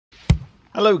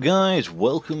Hello guys,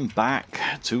 welcome back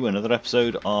to another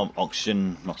episode of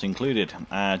Oxygen Not Included.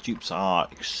 Dupes are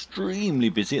extremely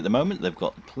busy at the moment, they've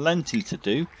got plenty to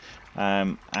do,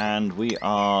 and we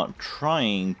are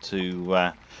trying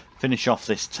to finish off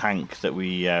this tank that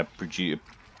we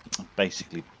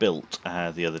basically built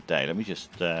the other day. Let me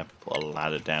just put a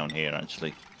ladder down here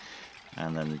actually,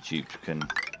 and then the dupes can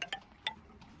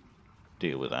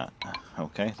deal with that.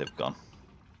 Okay, they've gone.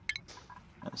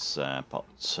 Let's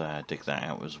dig that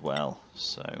out as well.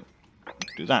 So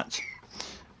do that.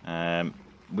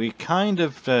 We're kind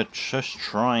of just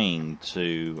trying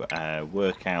to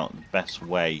work out the best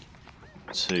way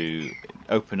to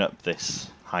open up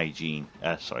this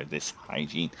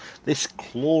this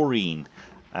chlorine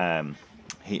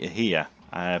here,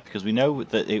 because we know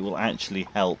that it will actually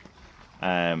help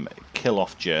kill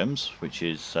off germs, which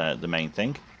is the main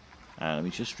thing. Let me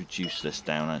just reduce this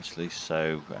down actually.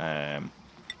 So.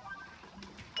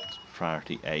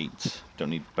 Priority 8. Don't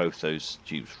need both those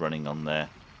tubes running on there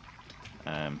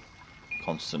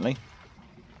constantly.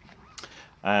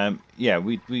 Yeah,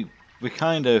 we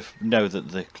kind of know that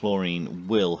the chlorine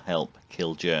will help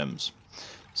kill germs.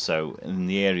 So in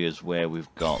the areas where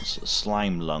we've got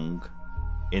slime lung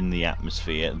in the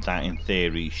atmosphere, that in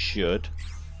theory should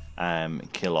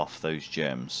kill off those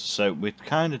germs. So we're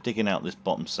kind of digging out this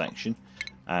bottom section.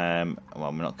 Well,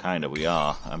 we're not kind of, we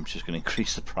are. I'm just going to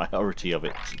increase the priority of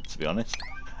it, to be honest,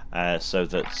 so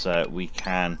that we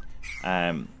can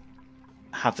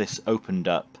have this opened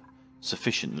up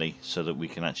sufficiently so that we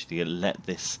can actually let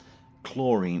this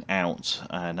chlorine out.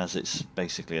 And as it's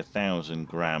basically 1,000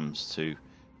 grams to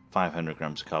 500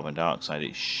 grams of carbon dioxide,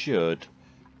 it shouldn't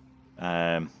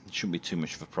be too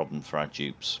much of a problem for our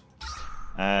dupes.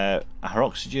 Our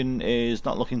oxygen is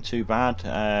not looking too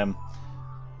bad.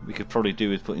 We could probably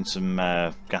do with putting some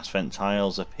gas vent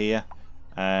tiles up here,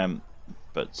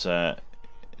 but to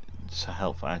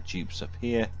help our dupes up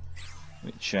here,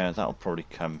 which that'll probably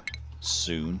come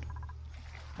soon.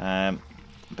 But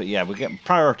yeah, we get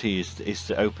priority is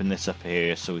to open this up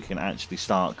here so we can actually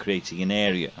start creating an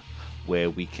area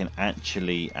where we can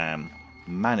actually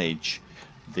manage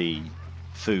the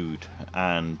food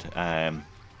and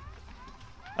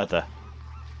other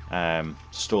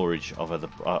storage of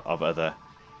other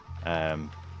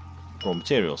raw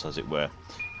materials, as it were,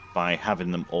 by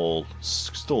having them all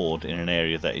stored in an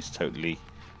area that is totally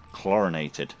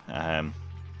chlorinated.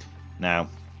 Now,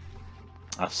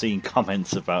 I've seen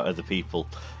comments about other people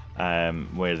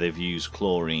where they've used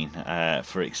chlorine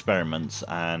for experiments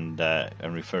and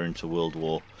referring to World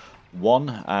War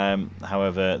I.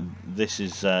 However, this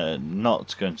is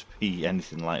not going to be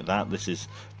anything like that. This is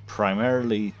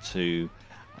primarily to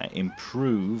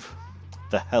improve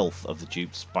the health of the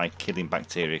dupes by killing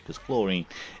bacteria, because chlorine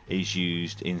is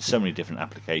used in so many different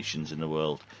applications in the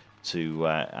world to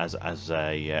as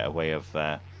a way of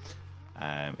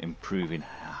improving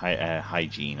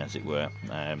hygiene, as it were.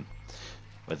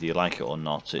 Whether you like it or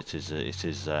not, it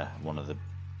is one of the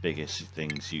biggest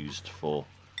things used for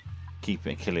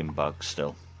killing bugs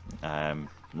still.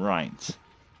 Right,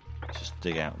 just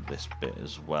dig out this bit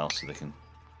as well so they can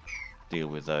deal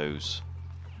with those.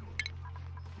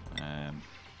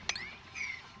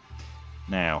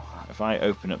 Now, if I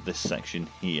open up this section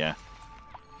here,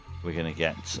 we're going to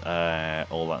get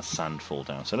all that sand fall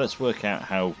down. So let's work out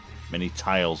how many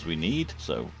tiles we need.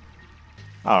 So,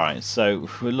 alright, so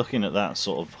we're looking at that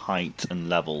sort of height and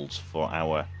levels for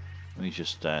our... Let me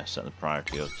just set the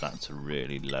priority of that to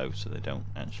really low so they don't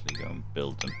actually go and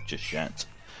build them just yet.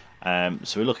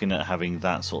 So we're looking at having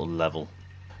that sort of level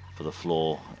for the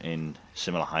floor in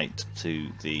similar height to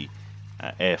the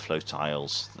airflow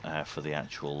tiles for the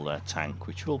actual tank,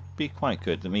 which will be quite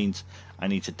good. That means I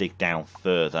need to dig down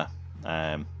further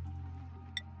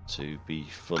to be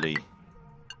fully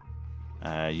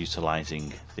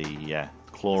utilizing the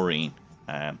chlorine.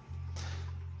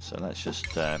 So let's just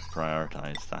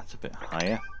prioritize that a bit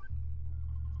higher,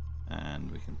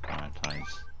 and we can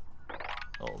prioritize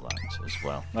all that as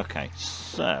well. Okay,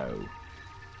 so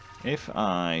if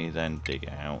I then dig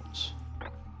out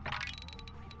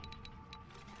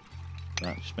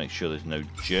that, just make sure there's no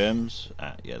germs.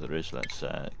 Yeah, there is. Let's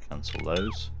cancel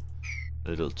those. A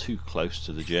little too close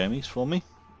to the germies for me.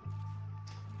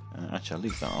 Actually, I'll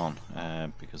leave that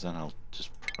on because then I'll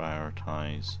just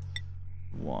prioritize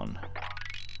one.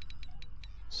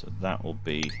 So that will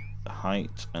be the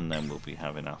height, and then we'll be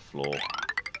having our floor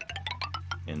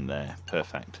in there.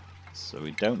 Perfect. So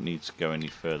we don't need to go any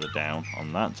further down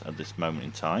on that at this moment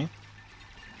in time.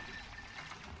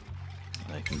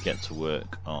 They can get to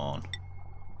work on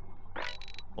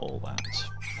all that.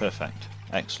 Perfect.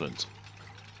 Excellent.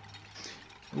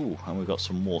 Ooh, and we've got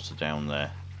some water down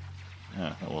there.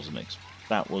 Oh,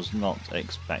 that was not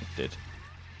expected.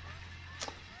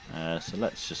 So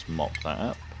let's just mop that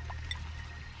up.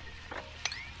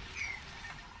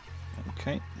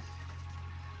 Okay.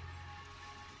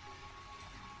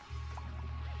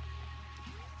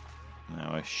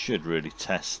 Now I should really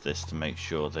test this to make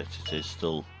sure that it is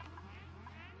still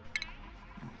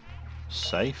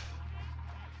safe.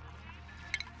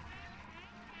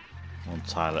 One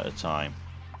tile at a time.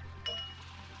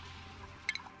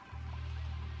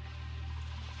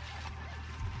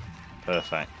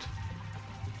 Perfect.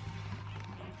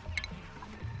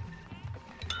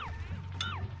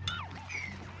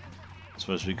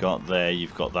 So as we got there,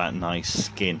 you've got that nice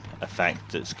skin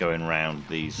effect that's going around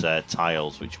these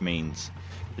tiles, which means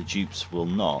the dupes will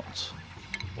not,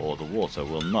 or the water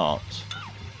will not,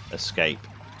 escape.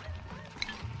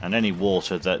 And any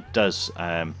water that does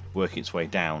work its way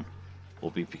down will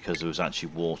be because there was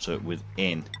actually water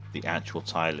within the actual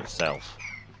tile itself.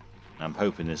 I'm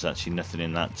hoping there's actually nothing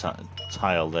in that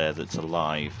tile there that's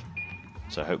alive,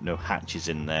 so I hope no hatches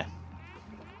in there.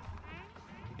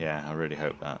 Yeah, I really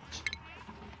hope that.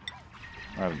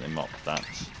 Why haven't they mopped that?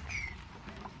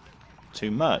 Too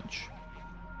much?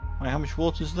 Wait, how much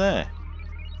water's there?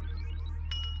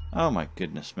 Oh my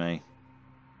goodness me.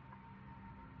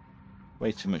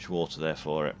 Way too much water there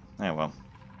for it. Oh well.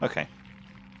 Okay.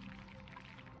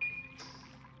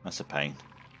 That's a pain.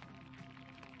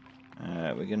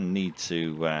 We're going to need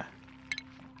to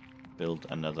build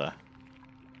another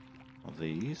of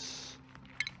these.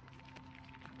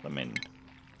 Put them in.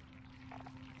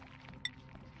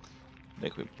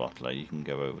 Liquid bottler, you can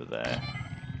go over there.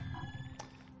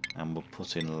 And we'll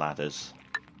put in ladders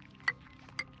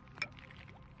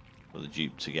for the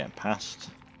dupe to get past.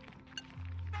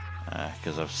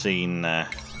 Because I've seen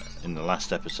in the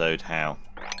last episode how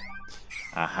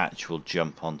our hatch will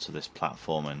jump onto this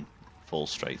platform and fall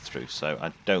straight through, so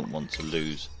I don't want to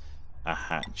lose a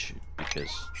hatch because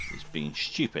it's being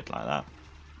stupid like that.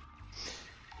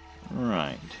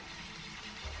 Right.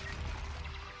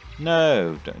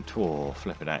 No, don't. Oh,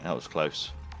 flip it out. That was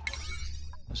close.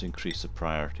 Let's increase the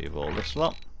priority of all this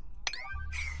lot.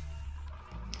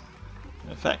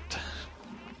 Perfect.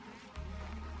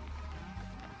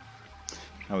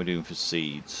 How are we doing for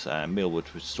seeds?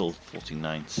 Mealwood, we're still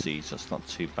 49 seeds. That's not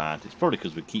too bad. It's probably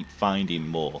because we keep finding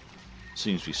more. As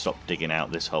soon as we stop digging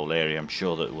out this whole area, I'm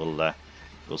sure that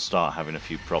we'll start having a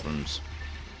few problems.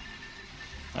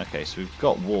 Okay, so we've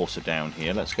got water down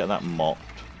here. Let's get that mopped.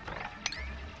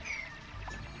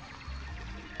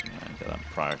 Get that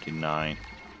priority 9.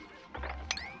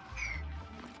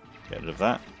 Get rid of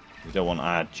that. We don't want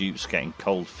our dupes getting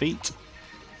cold feet.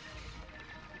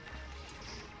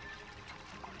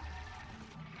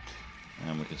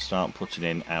 And we can start putting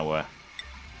in our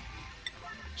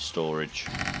storage.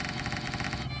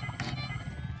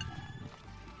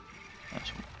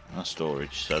 That's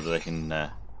storage, so that they can.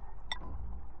 Yeah,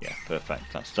 perfect.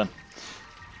 That's done.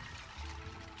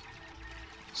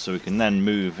 So we can then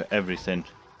move everything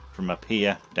from up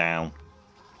here down,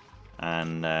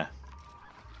 and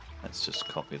let's just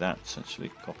copy that. Essentially,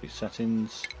 copy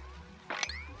settings.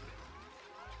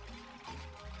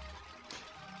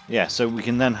 Yeah, so we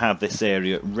can then have this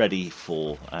area ready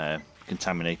for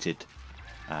contaminated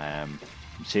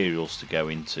materials to go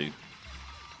into,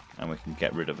 and we can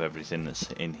get rid of everything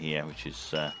that's in here, which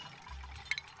is a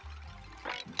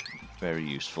very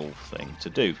useful thing to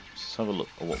do. Let's have a look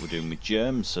at what we're doing with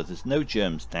germs. So there's no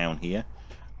germs down here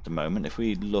at the moment. If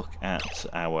we look at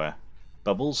our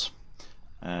bubbles,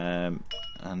 and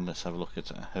let's have a look at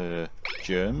her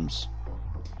germs.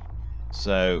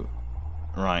 So,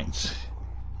 right.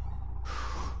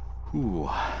 Ooh.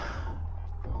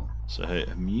 So her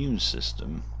immune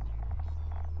system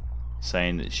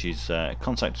saying that she's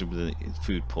contacted with the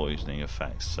food poisoning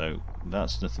effects, so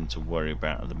that's nothing to worry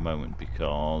about at the moment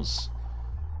because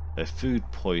her food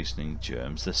poisoning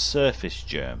germs, the surface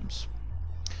germs.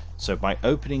 So by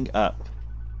opening up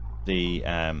the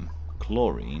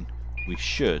chlorine, we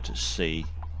should see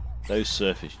those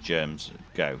surface germs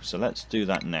go. So let's do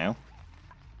that now.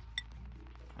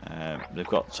 They've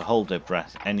got to hold their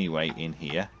breath anyway in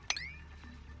here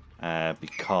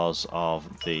because of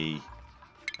the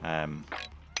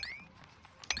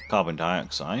carbon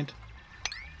dioxide,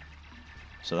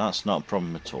 so that's not a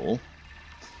problem at all.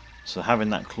 So having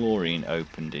that chlorine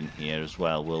opened in here as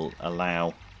well will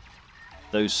allow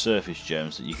those surface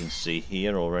germs that you can see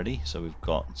here already. So we've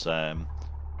got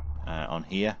on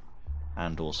here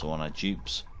and also on our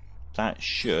dupes, that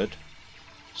should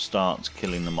start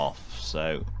killing them off.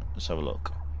 So let's have a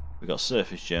look. We've got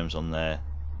surface germs on there.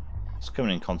 It's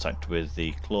coming in contact with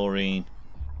the chlorine.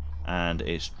 and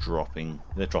it's dropping.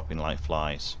 They're dropping like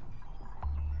flies.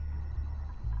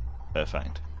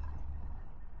 Perfect.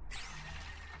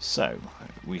 So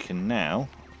we can now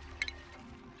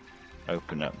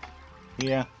open up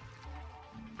here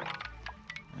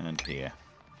and here.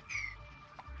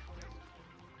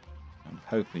 I'm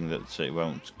hoping that it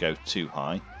won't go too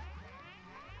high.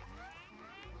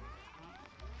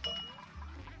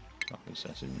 Copy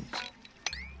settings.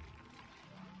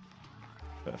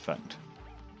 Perfect.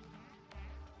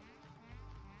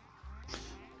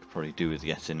 Could probably do with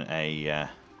getting a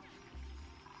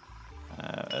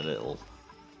little,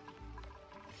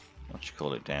 what you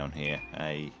call it down here,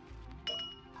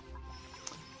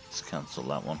 let's cancel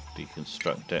that one,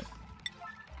 deconstruct it,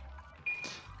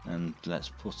 and let's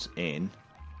put in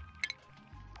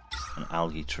an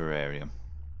algae terrarium.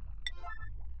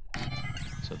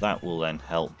 So that will then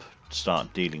help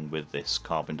start dealing with this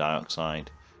carbon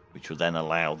dioxide, which will then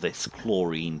allow this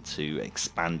chlorine to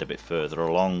expand a bit further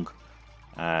along.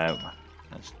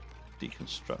 Let's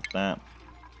deconstruct that.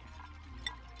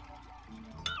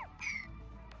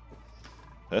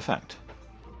 Perfect.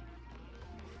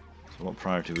 So what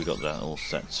priority we got that all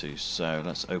set to? So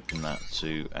let's open that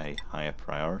to a higher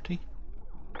priority.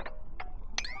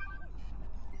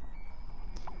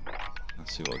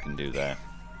 Let's see what we can do there.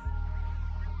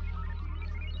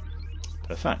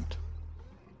 Perfect.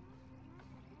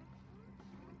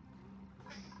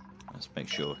 Let's make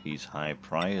sure he's high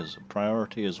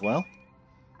priority as well,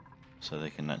 so they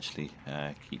can actually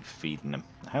keep feeding them.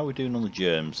 How are we doing on the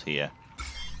germs here?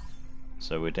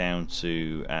 So we're down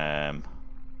to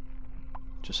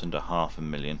just under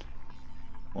 500,000.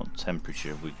 What temperature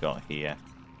have we got here?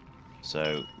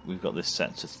 So we've got this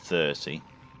set to 30.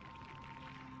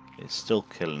 It's still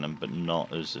killing them, but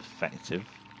not as effective.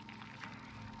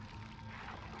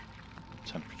 What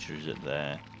temperature is it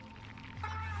there?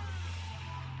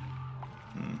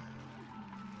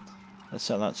 Let's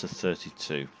set that to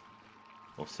 32.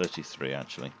 Or 33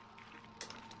 actually.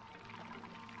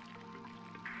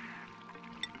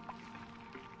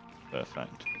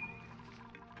 Perfect.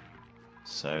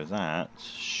 So that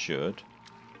should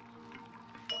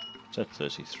set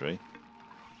 33.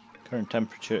 Current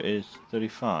temperature is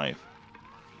 35.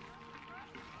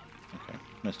 Okay,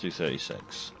 let's do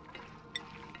 36.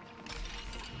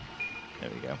 There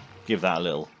we go. Give that a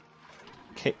little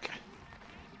kick.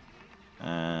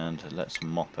 And let's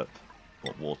mop up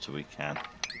what water we can.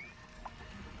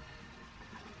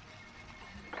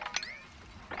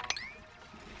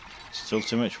 Still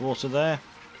too much water there?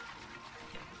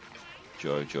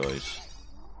 Joy joys.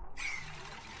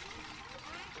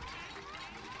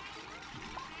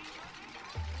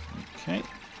 Okay.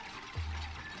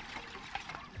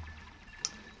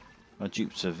 Our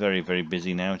dupes are very, very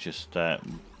busy now, just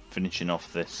finishing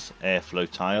off this airflow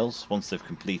tiles. Once they've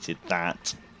completed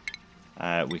that,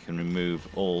 we can remove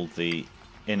all the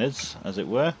innards, as it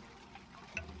were.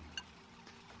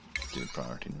 Do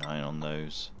priority 9 on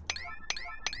those.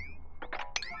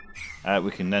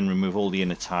 We can then remove all the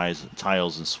inner tiles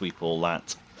and sweep all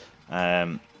that,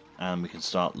 and we can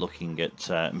start looking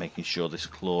at making sure this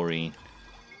chlorine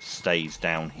stays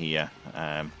down here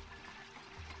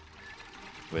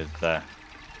with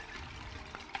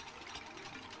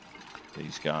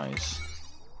these guys.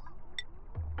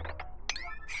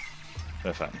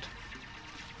 Perfect.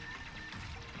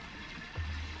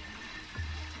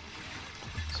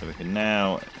 So we can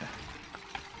now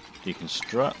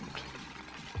deconstruct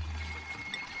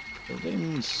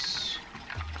buildings.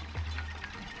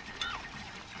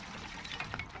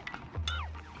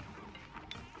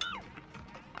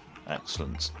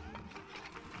 Excellent.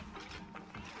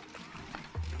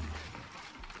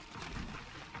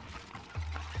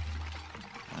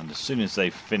 And as soon as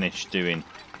they've finished doing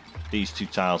these two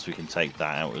tiles, we can take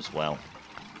that out as well.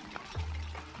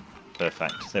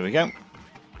 Perfect. There we go.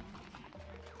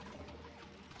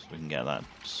 So we can get that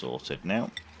sorted now.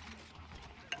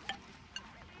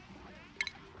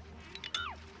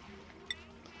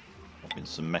 Pop in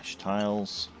some mesh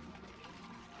tiles.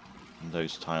 And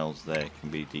those tiles there can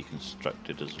be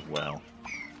deconstructed as well.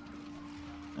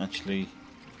 Actually,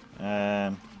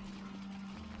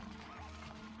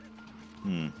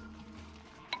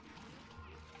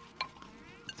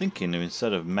 thinking of,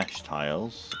 instead of mesh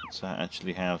tiles, let's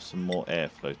actually have some more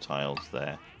airflow tiles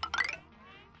there.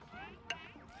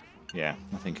 Yeah,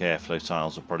 I think airflow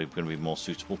tiles are probably going to be more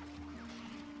suitable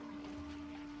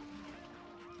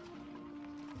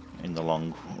in the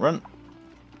long run.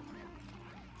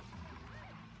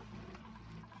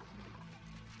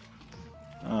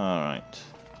 Alright.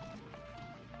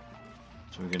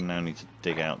 So we're going to now need to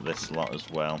dig out this lot as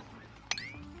well.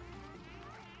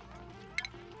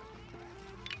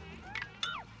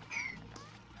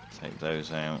 Take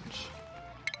those out.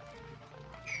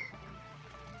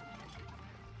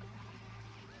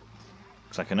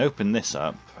 Because I can open this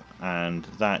up and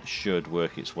that should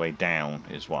work its way down,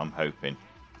 is what I'm hoping.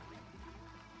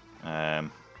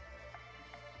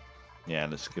 Yeah,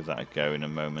 let's give that a go in a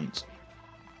moment.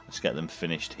 Let's get them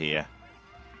finished here.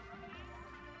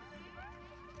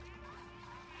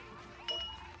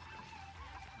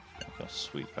 I've got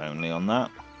sweep only on that.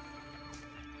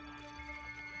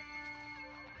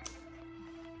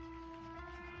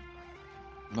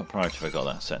 What priority have I got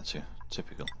that set to?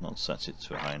 Typical, not set it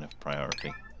to a high enough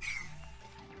priority.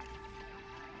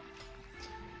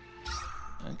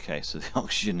 Okay, so the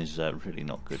oxygen is really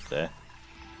not good there.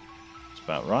 It's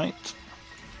about right.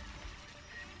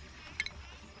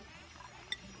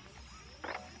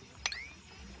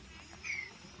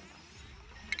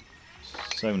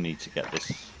 So need to get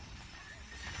this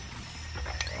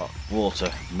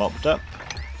water mopped up.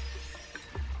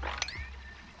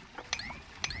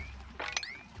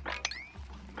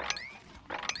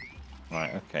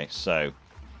 Right, okay, so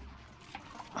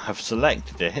I've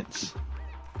selected it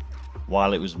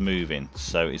while it was moving,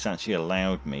 so it's actually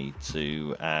allowed me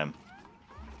to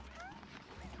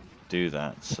do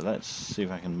that. So let's see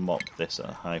if I can mop this at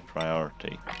a high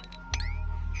priority.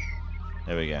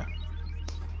 There we go.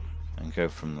 And go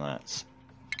from that.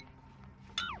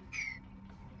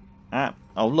 Ah,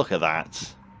 oh, look at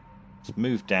that. It's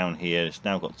moved down here. It's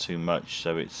now got too much,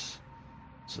 so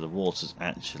the water's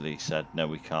actually said no,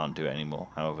 we can't do it anymore.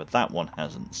 However, that one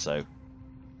hasn't, so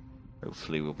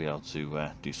hopefully we'll be able to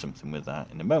do something with that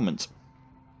in a moment.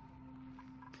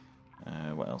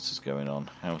 What else is going on?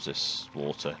 How's this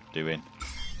water doing?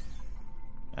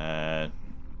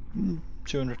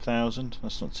 200,000.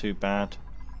 That's not too bad.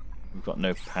 We've got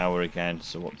no power again,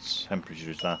 so what temperature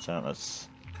is that at? That's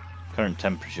current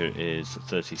temperature is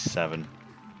 37.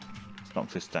 Let's knock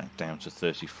this down to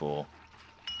 34.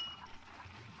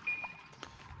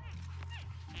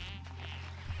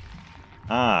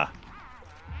 Ah,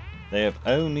 they have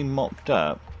only mopped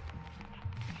up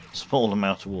a small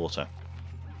amount of water,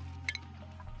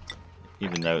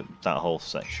 even though that whole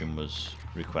section was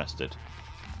requested.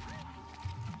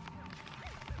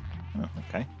 Oh,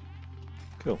 okay,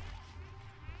 cool.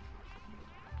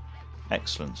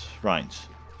 Excellent. Right.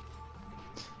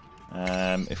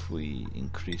 If we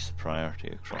increase the priority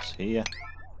across here,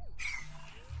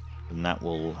 then that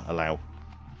will allow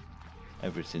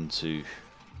everything to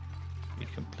be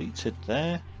completed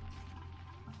there,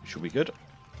 which will be good.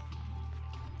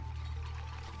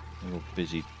 We're all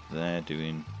busy there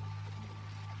doing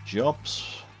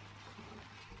jobs.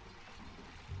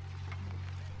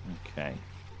 Okay.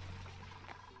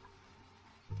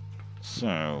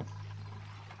 So,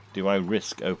 do I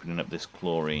risk opening up this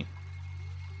chlorine?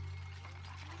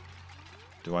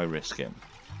 Do I risk it?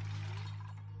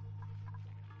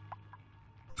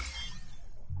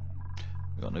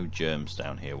 We've got no germs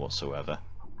down here whatsoever.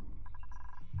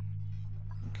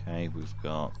 Okay, we've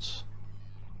got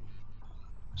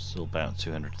still about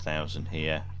 200,000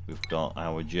 here. We've got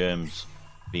our germs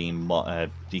being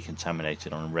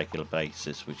decontaminated on a regular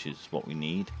basis, which is what we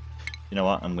need. You know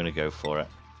what? I'm going to go for it.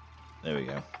 There we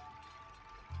go.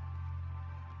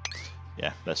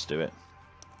 Yeah, let's do it.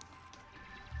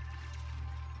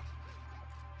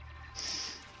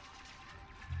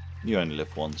 You only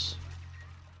live once.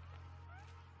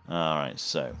 Alright,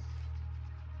 so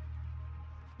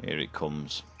here it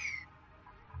comes.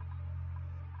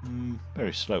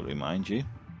 Very slowly, mind you.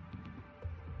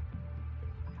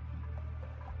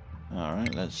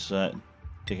 Alright, let's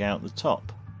dig out the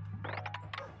top.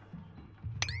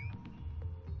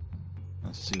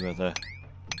 Let's see whether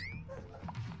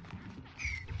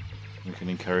we can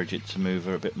encourage it to move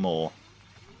a bit more.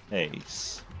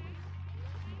 Ace.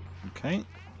 Okay.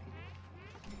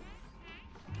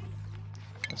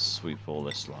 Let's sweep all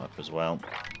this up as well.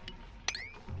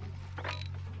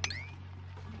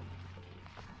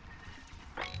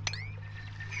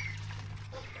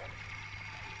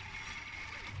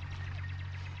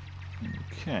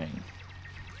 Okay.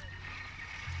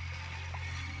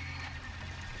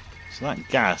 So that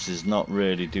gas is not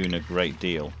really doing a great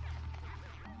deal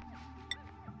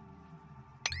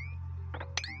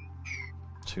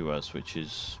to us, which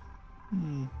is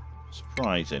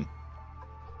surprising.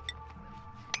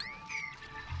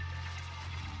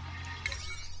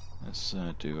 Let's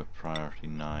do a priority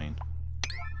 9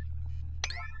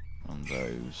 on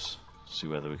those. See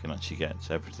whether we can actually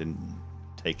get everything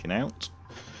taken out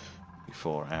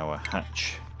before our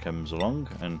hatch comes along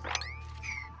and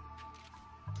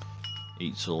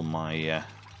eats all my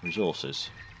resources.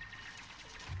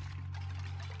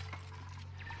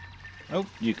 Oh,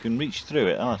 you can reach through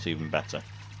it. Oh, that's even better.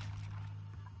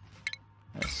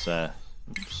 Let's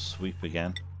sweep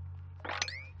again.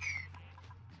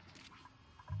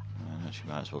 And actually,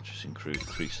 might as well just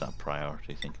increase that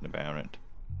priority, thinking about it.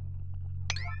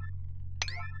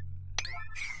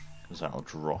 Because that'll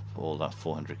drop all that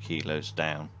 400 kilos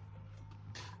down,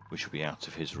 which will be out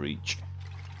of his reach.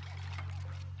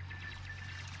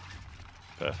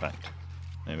 Perfect.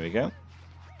 There we go.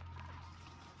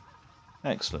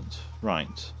 Excellent.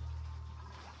 Right.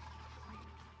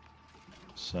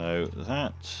 So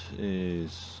that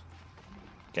is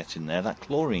getting there. That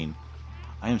chlorine.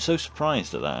 I am so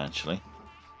surprised at that, actually.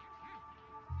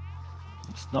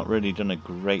 It's not really done a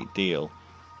great deal.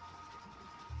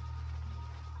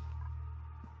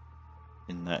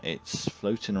 In that it's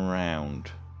floating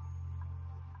around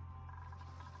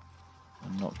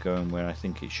and not going where I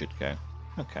think it should go.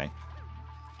 Okay.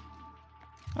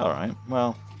 Alright,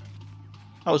 well,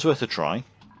 that was worth a try.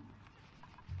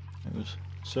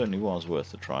 Certainly was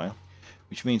worth a trial.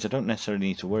 Which means I don't necessarily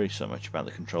need to worry so much about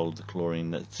the control of the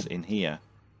chlorine that's in here.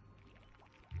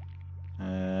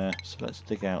 So let's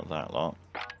dig out that lot.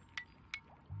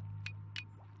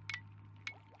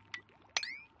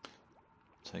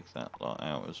 Take that lot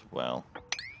out as well.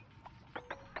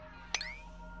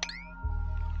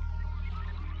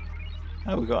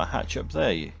 Oh, we've got a hatch up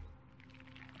there.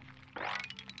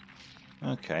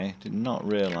 Okay, did not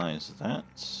realise that.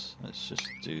 Let's just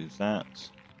do that.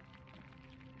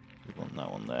 We want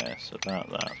that one there, so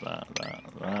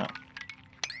that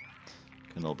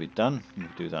can all be done. We'll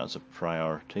do that as a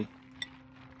priority.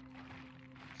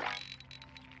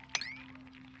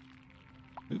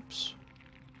 Oops.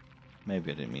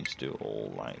 Maybe I didn't mean to do it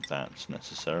all like that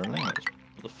necessarily. Let's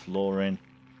put the floor in,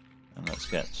 and let's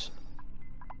get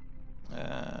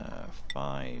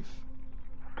 5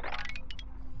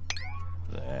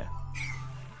 there.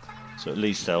 So at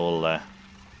least they'll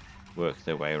work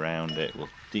their way around it. We'll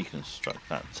deconstruct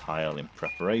that tile in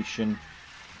preparation.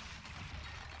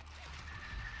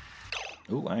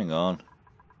 Oh, hang on.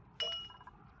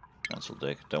 Cancel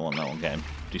dig. Don't want that one getting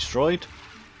destroyed.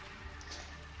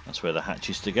 That's where the hatch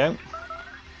is to go.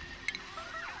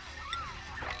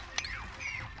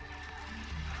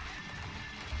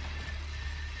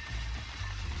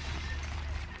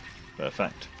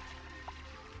 Perfect.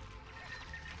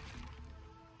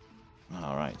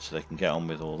 Alright, so they can get on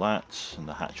with all that, and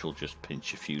the hatch will just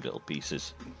pinch a few little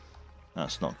pieces.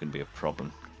 That's not going to be a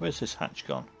problem. Where's this hatch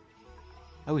gone?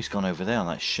 Oh, he's gone over there on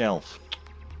that shelf.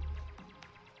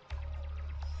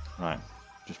 Right,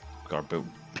 just got to build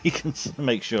beacons to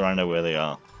make sure I know where they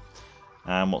are.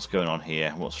 And what's going on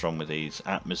here? What's wrong with these?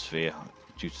 Atmosphere,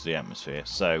 due to the atmosphere.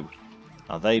 So,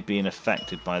 are they being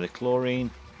affected by the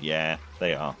chlorine? Yeah,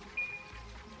 they are.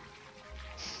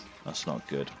 That's not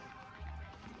good.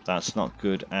 That's not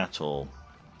good at all.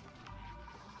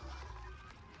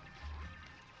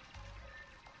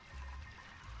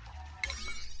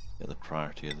 Get the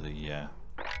priority of the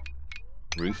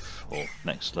roof or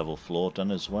next level floor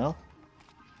done as well.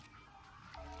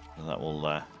 And that will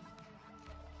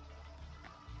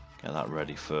get that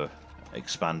ready for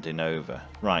expanding over.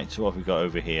 Right, so what have we got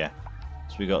over here?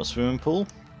 So we got a swimming pool.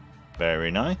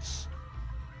 Very nice.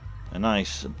 A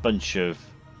nice bunch of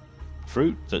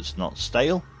fruit that's not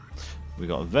stale. We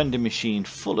got a vending machine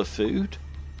full of food,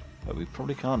 but we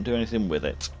probably can't do anything with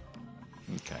it.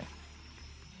 Okay.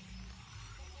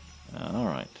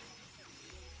 Alright.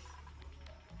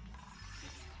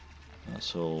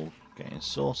 That's all getting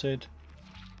sorted.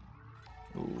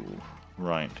 Ooh,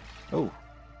 right. Oh.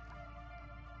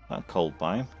 That cold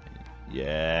biome.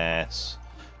 Yes.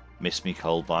 Miss me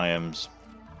cold biomes.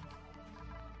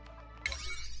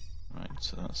 Right,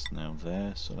 so that's now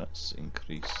there, so let's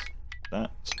increase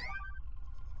that to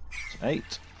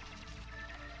 8.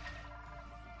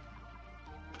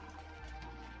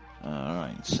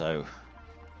 Alright, so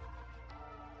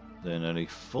they're nearly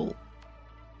full.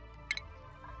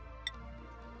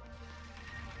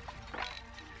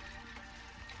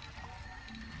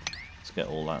 Let's get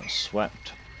all that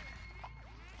swept.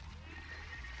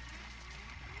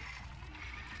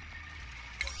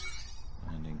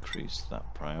 And increase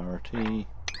that priority.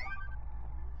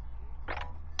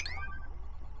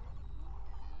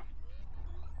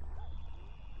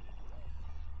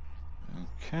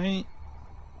 Okay.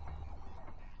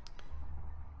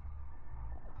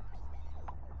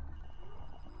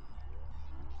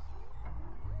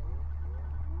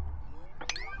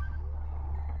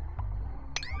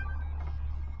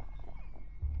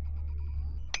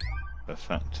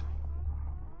 Perfect.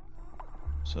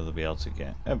 So they'll be able to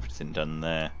get everything done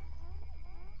there.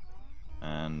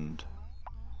 And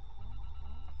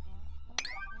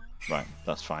Right,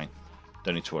 that's fine.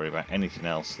 Don't need to worry about anything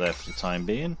else there for the time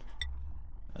being.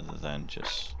 Other than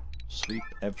just sweep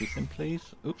everything, please.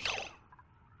 Oops.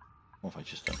 What have I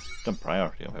just done? Done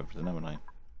priority of everything, haven't I?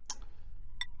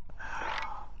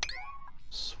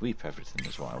 Sweep everything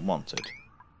is what I wanted.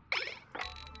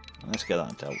 Let's get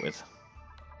that dealt with.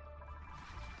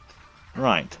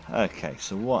 Right, okay,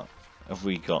 so what have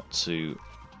we got to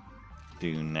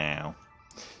do now?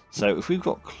 So if we've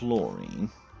got chlorine,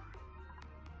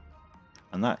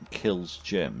 and that kills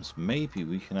germs, maybe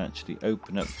we can actually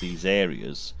open up these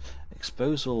areas,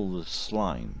 expose all the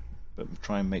slime, but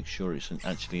try and make sure it's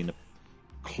actually in a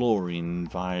chlorine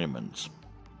environment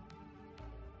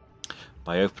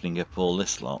by opening up all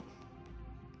this lot.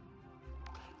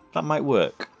 That might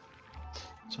work.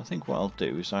 So I think what I'll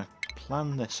do is I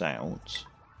plan this out,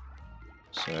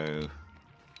 so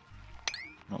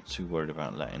not too worried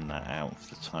about letting that out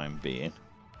for the time being.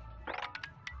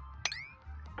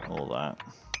 All that.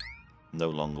 No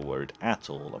longer worried at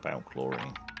all about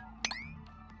chlorine.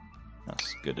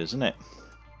 That's good, isn't it?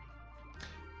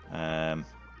 So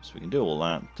we can do all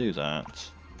that, do that,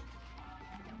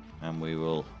 and we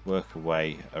will work our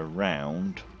way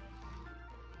around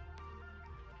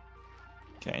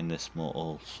getting this more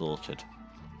all sorted.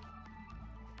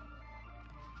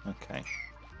 Okay.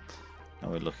 Now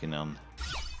we're looking on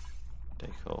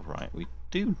decor. Right, we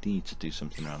do need to do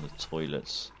something around the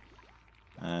toilets.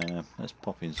 Let's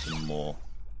pop in some more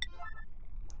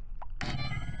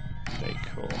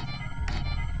decor.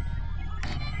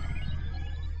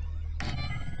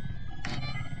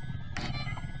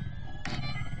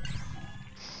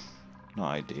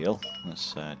 Not ideal.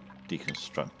 Let's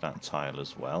deconstruct that tile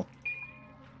as well.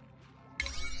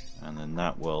 And then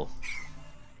that will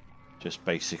just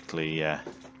basically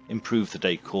improve the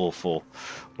decor for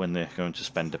when they're going to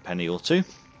spend a penny or two.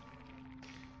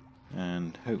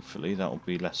 And hopefully that will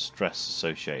be less stress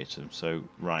associated. So,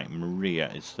 right,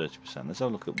 Maria is 30%. Let's have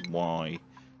a look at why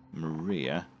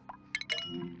Maria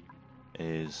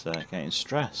is getting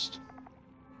stressed.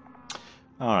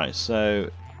 Alright, so...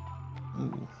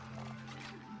 Ooh.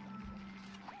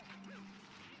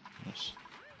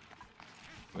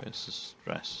 Where's the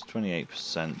stress?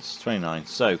 28%, 29.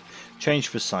 So, change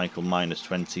for cycle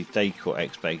 -20, decor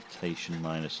expectation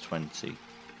 -20.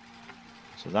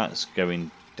 So that's going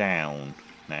down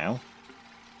now.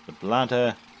 The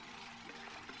bladder,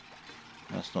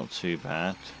 that's not too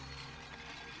bad.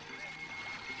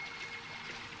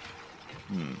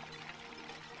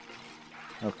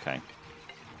 Okay.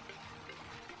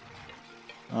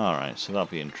 Alright, so that'll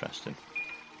be interesting.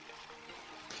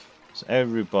 So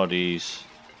everybody's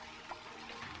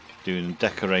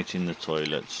decorating the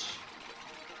toilets.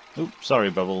 Oops,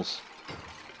 sorry Bubbles.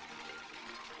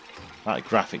 That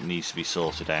graphic needs to be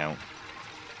sorted out.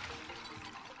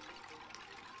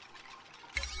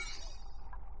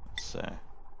 So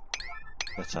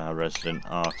get our resident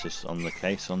artist on the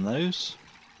case on those.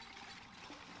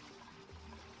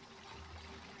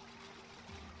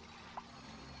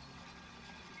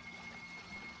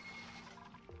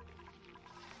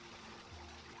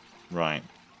 Right.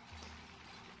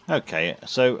 Okay,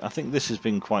 so I think this has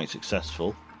been quite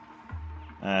successful,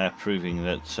 proving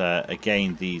that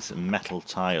again these metal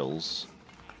tiles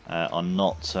are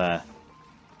not.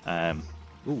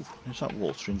 Ooh, is that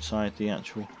water inside the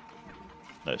actual?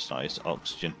 No, it's not. It's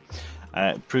oxygen.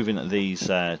 Proving that these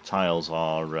tiles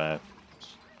are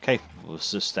capable of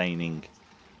sustaining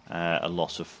a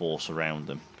lot of force around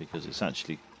them, because it's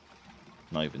actually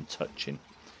not even touching,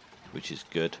 which is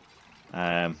good.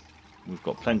 We've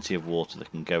got plenty of water that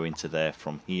can go into there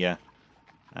from here.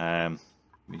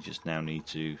 We just now need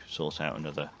to sort out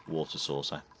another water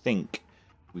source. I think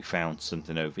we found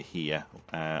something over here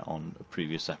on a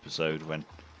previous episode, when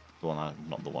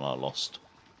not the one I lost.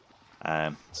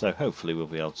 So hopefully we'll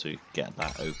be able to get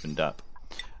that opened up.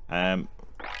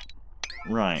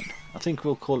 Right, I think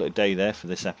we'll call it a day there for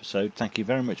this episode. Thank you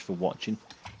very much for watching.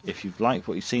 If you've liked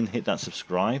what you've seen, hit that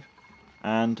subscribe.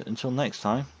 And until next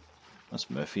time, that's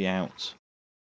Murphy out.